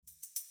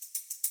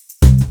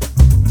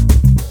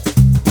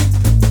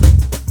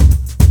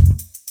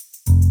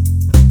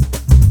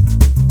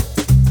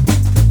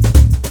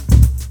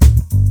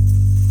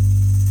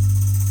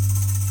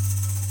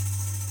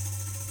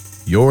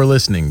You're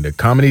listening to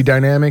Comedy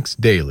Dynamics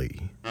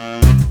Daily.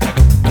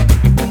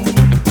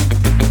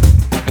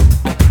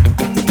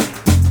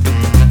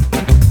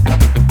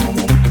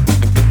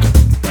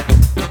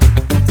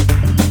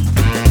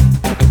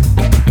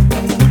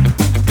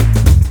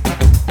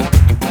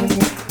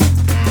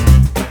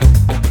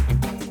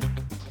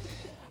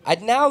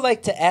 I'd now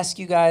like to ask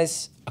you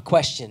guys a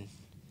question.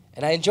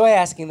 And I enjoy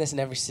asking this in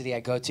every city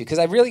I go to because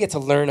I really get to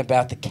learn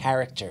about the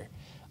character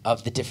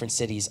of the different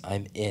cities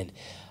I'm in.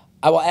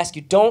 I will ask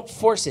you, don't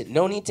force it.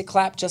 No need to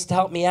clap just to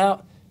help me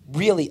out.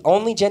 Really,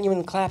 only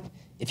genuine clap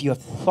if you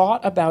have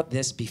thought about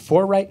this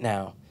before right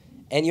now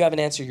and you have an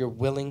answer you're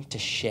willing to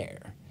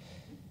share.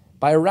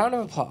 By a round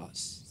of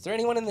applause, is there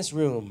anyone in this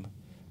room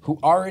who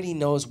already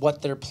knows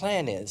what their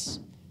plan is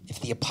if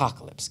the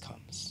apocalypse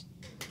comes?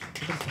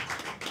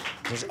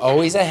 There's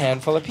always a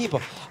handful of people.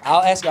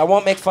 I'll ask you, I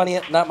won't make fun of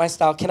it, not my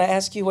style. Can I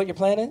ask you what your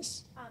plan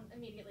is?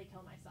 Immediately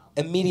kill myself.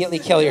 Immediately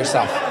kill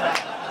yourself.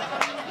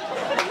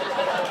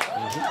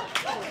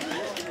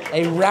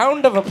 A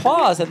round of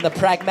applause in the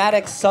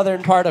pragmatic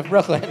southern part of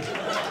Brooklyn.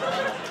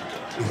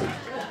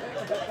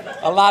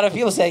 A lot of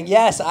people saying,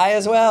 yes, I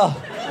as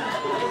well.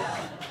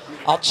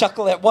 I'll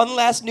chuckle at one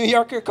last New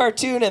Yorker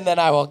cartoon and then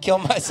I will kill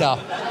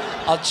myself.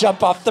 I'll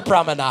jump off the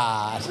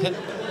promenade.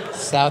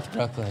 South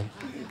Brooklyn.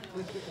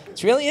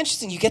 It's really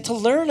interesting. You get to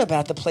learn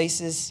about the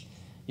places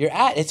you're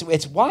at.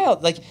 It's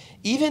wild. Like,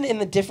 even in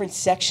the different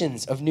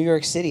sections of New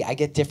York City, I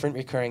get different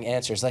recurring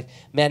answers. Like,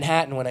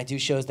 Manhattan, when I do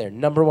shows there,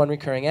 number one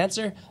recurring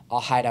answer,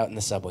 I'll hide out in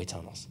the subway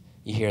tunnels.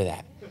 You hear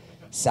that.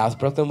 South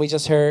Brooklyn, we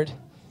just heard,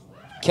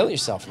 kill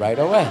yourself right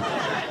away.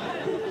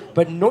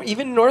 But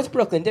even North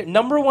Brooklyn,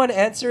 number one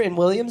answer in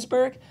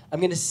Williamsburg, I'm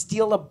going to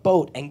steal a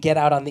boat and get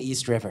out on the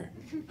East River.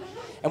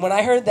 And when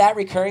I heard that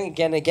recurring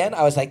again and again,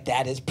 I was like,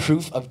 that is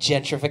proof of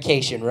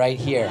gentrification right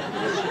here.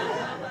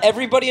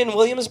 Everybody in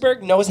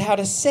Williamsburg knows how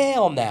to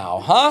sail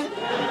now, huh?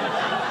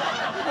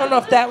 I don't know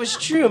if that was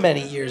true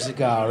many years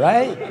ago,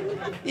 right?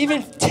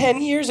 Even 10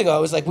 years ago,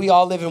 it was like, we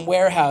all live in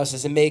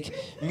warehouses and make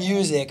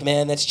music,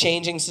 man, that's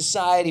changing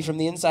society from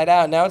the inside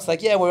out. Now it's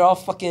like, yeah, we're all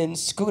fucking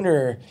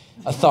schooner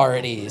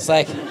authorities.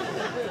 Like,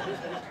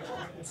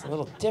 it's a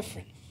little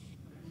different.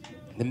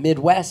 The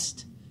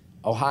Midwest,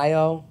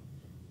 Ohio,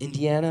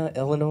 Indiana,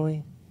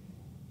 Illinois.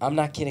 I'm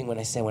not kidding when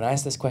I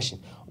ask this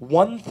question.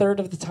 1/3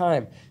 of the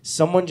time,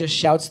 someone just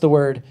shouts the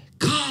word,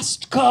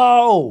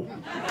 Costco!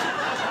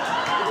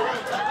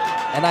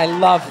 And I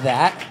love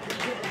that.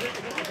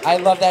 I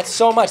love that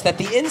so much, that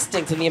the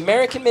instinct in the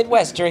American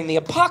Midwest during the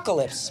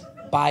apocalypse,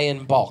 buy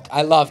in bulk.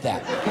 I love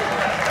that.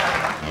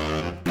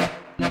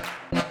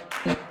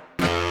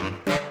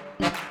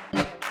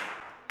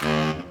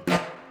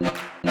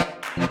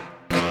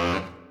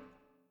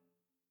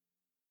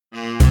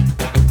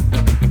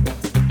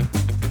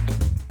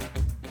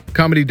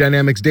 Comedy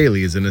Dynamics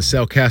Daily is an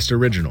Acelcast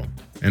original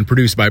and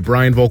produced by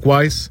Brian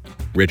Volkweiss,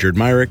 Richard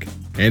Myrick,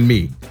 and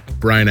me,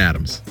 Brian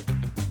Adams.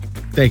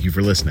 Thank you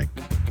for listening.